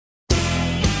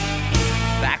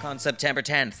Back on September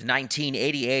 10th,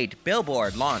 1988,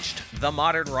 Billboard launched the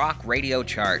Modern Rock Radio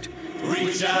Chart,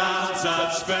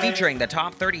 featuring the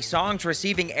top 30 songs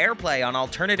receiving airplay on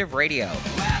alternative radio.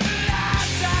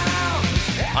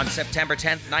 On September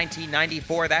 10th,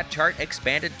 1994, that chart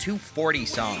expanded to 40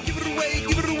 songs.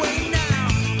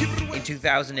 In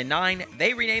 2009,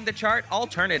 they renamed the chart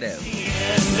Alternative.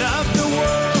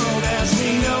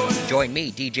 Join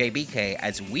me, DJ BK,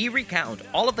 as we recount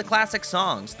all of the classic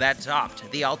songs that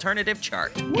topped the Alternative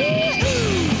chart.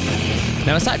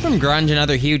 Now, aside from grunge,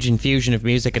 another huge infusion of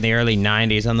music in the early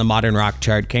 90s on the Modern Rock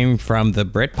chart came from the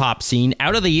Britpop scene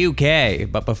out of the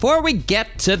UK. But before we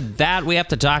get to that, we have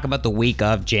to talk about the week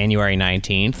of January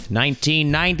 19th,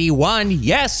 1991.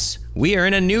 Yes! We are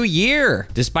in a new year.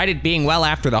 Despite it being well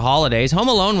after the holidays, Home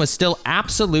Alone was still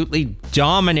absolutely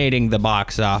dominating the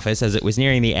box office as it was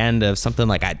nearing the end of something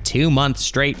like a 2-month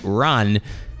straight run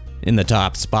in the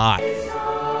top spot.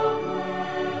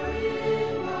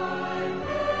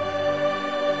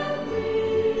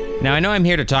 Now, I know I'm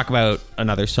here to talk about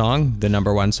another song, the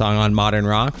number one song on Modern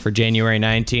Rock for January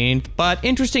 19th, but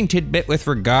interesting tidbit with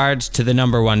regards to the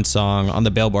number one song on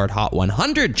the Billboard Hot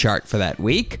 100 chart for that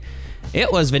week.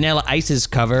 It was Vanilla Ice's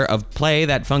cover of Play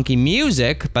That Funky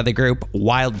Music by the group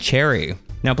Wild Cherry.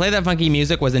 Now, Play That Funky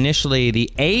Music was initially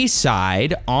the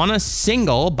A-side on a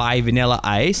single by Vanilla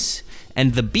Ice,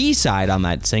 and the B-side on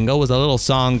that single was a little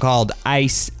song called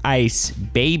Ice Ice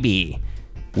Baby,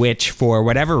 which, for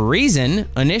whatever reason,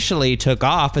 initially took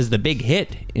off as the big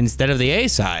hit instead of the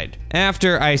A-side.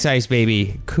 After Ice Ice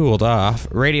Baby cooled off,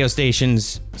 radio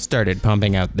stations started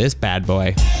pumping out this bad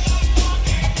boy.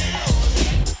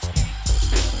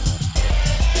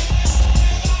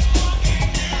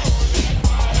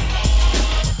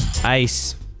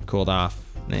 Ice cooled off.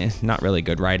 Not really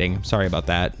good writing. Sorry about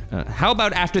that. How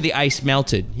about After the Ice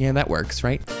Melted? Yeah, that works,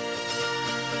 right?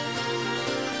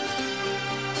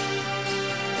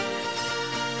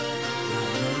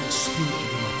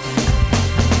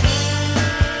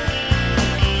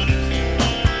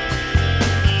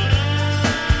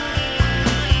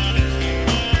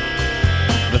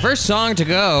 The first song to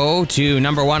go to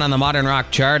number one on the Modern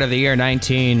Rock chart of the year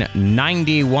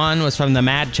 1991 was from the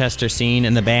Manchester scene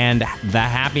and the band The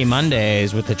Happy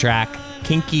Mondays with the track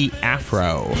Kinky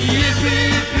Afro. I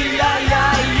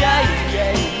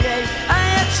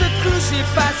had to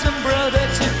crucify some brother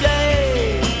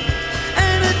today,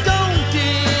 and I don't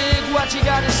dig what you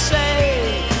gotta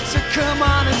say, so come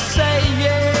on and say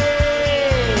yeah.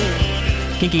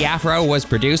 Kinky Afro was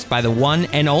produced by the one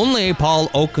and only Paul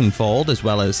Oakenfold, as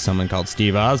well as someone called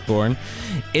Steve Osborne.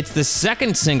 It's the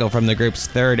second single from the group's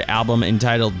third album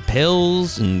entitled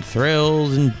Pills and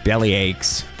Thrills and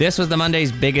Bellyaches. This was the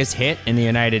Mondays' biggest hit in the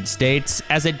United States,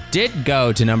 as it did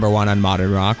go to number one on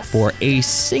Modern Rock for a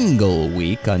single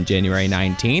week on January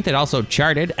 19th. It also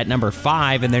charted at number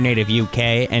 5 in their native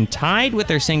UK and tied with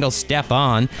their single Step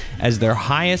On as their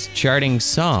highest charting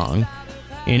song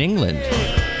in England.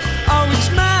 Oh, it's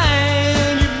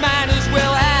mine, you might as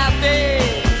well have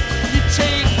it. You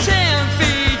take 10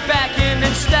 feet back and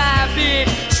then stab it,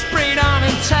 spray it on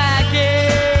and tag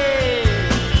it.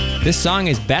 This song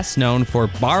is best known for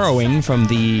borrowing from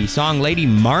the song Lady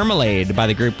Marmalade by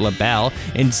the group Labelle.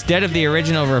 Instead of the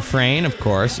original refrain, of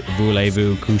course,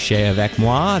 Voulez-vous coucher avec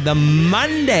moi, the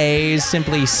Mondays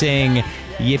simply sing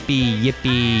yippee,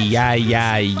 yippee, ya,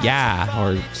 ya, ya,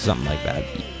 or something like that.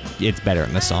 It's better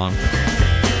in the song.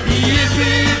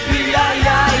 Yippee, yippee, yay,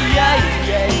 yay, yay,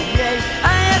 yay, yay. I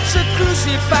had to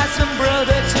crucify some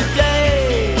brother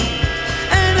today,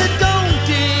 and I don't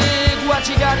dig what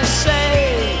you gotta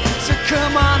say, so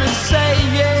come on and say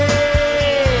yeah.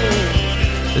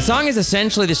 The song is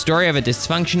essentially the story of a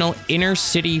dysfunctional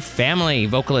inner-city family.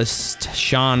 Vocalist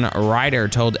Sean Ryder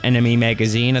told Enemy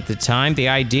magazine at the time the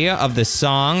idea of the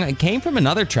song came from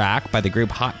another track by the group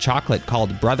Hot Chocolate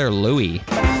called Brother Louie.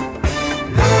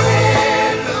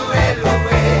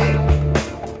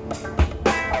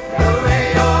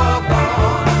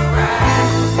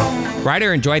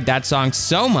 Ryder enjoyed that song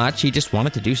so much, he just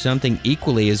wanted to do something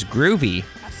equally as groovy.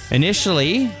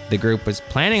 Initially, the group was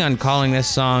planning on calling this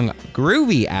song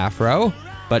Groovy Afro,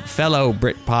 but fellow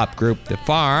Britpop group The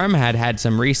Farm had had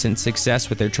some recent success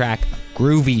with their track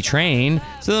Groovy Train,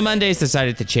 so the Mondays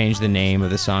decided to change the name of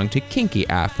the song to Kinky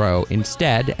Afro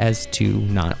instead, as to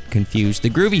not confuse the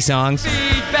groovy songs.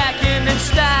 Back and then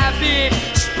stab it,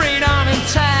 spray it on and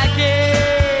tag it.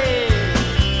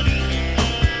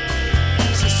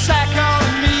 So sack on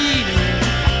a meeting,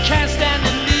 can't stand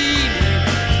the needing.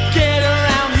 Get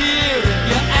around here and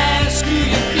you ask who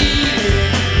you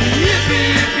feeling.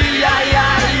 Yippee, yippee, yay,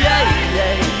 yay, yay,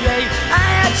 yay, yay. I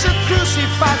had to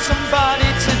crucify somebody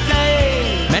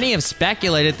today, Many have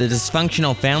speculated the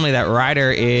dysfunctional family that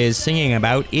Ryder is singing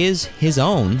about is his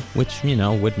own, which,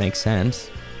 would make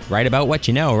sense. Write about what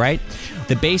you know, right?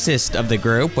 The bassist of the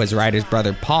group was Ryder's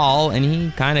brother Paul, and he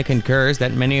kind of concurs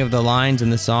that many of the lines in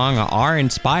the song are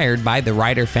inspired by the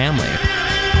Ryder family.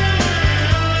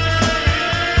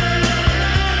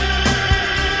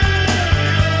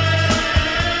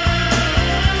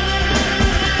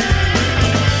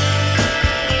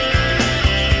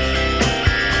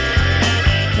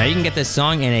 Now you can get this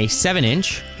song in a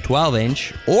 7-inch,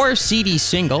 12-inch, or CD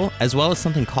single, as well as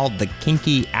something called the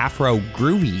Kinky Afro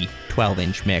Groovy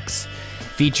 12-inch mix,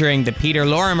 featuring the Peter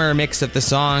Lorimer mix of the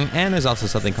song, and there's also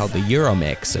something called the Euro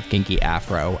mix of Kinky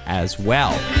Afro as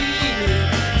well.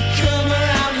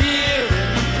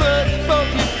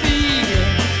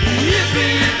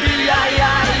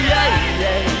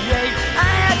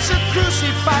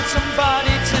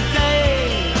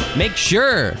 Make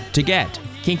sure to get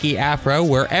Kinky Afro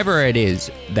wherever it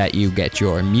is that you get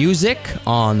your music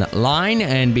online,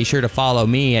 and be sure to follow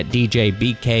me at DJ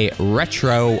BK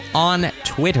Retro on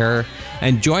Twitter,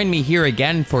 and join me here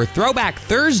again for Throwback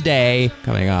Thursday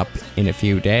coming up in a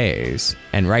few days,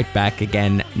 and right back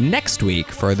again next week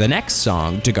for the next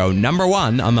song to go number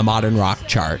 1 on the Modern Rock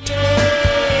chart. Come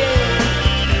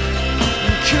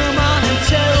on and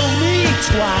tell me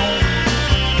twice.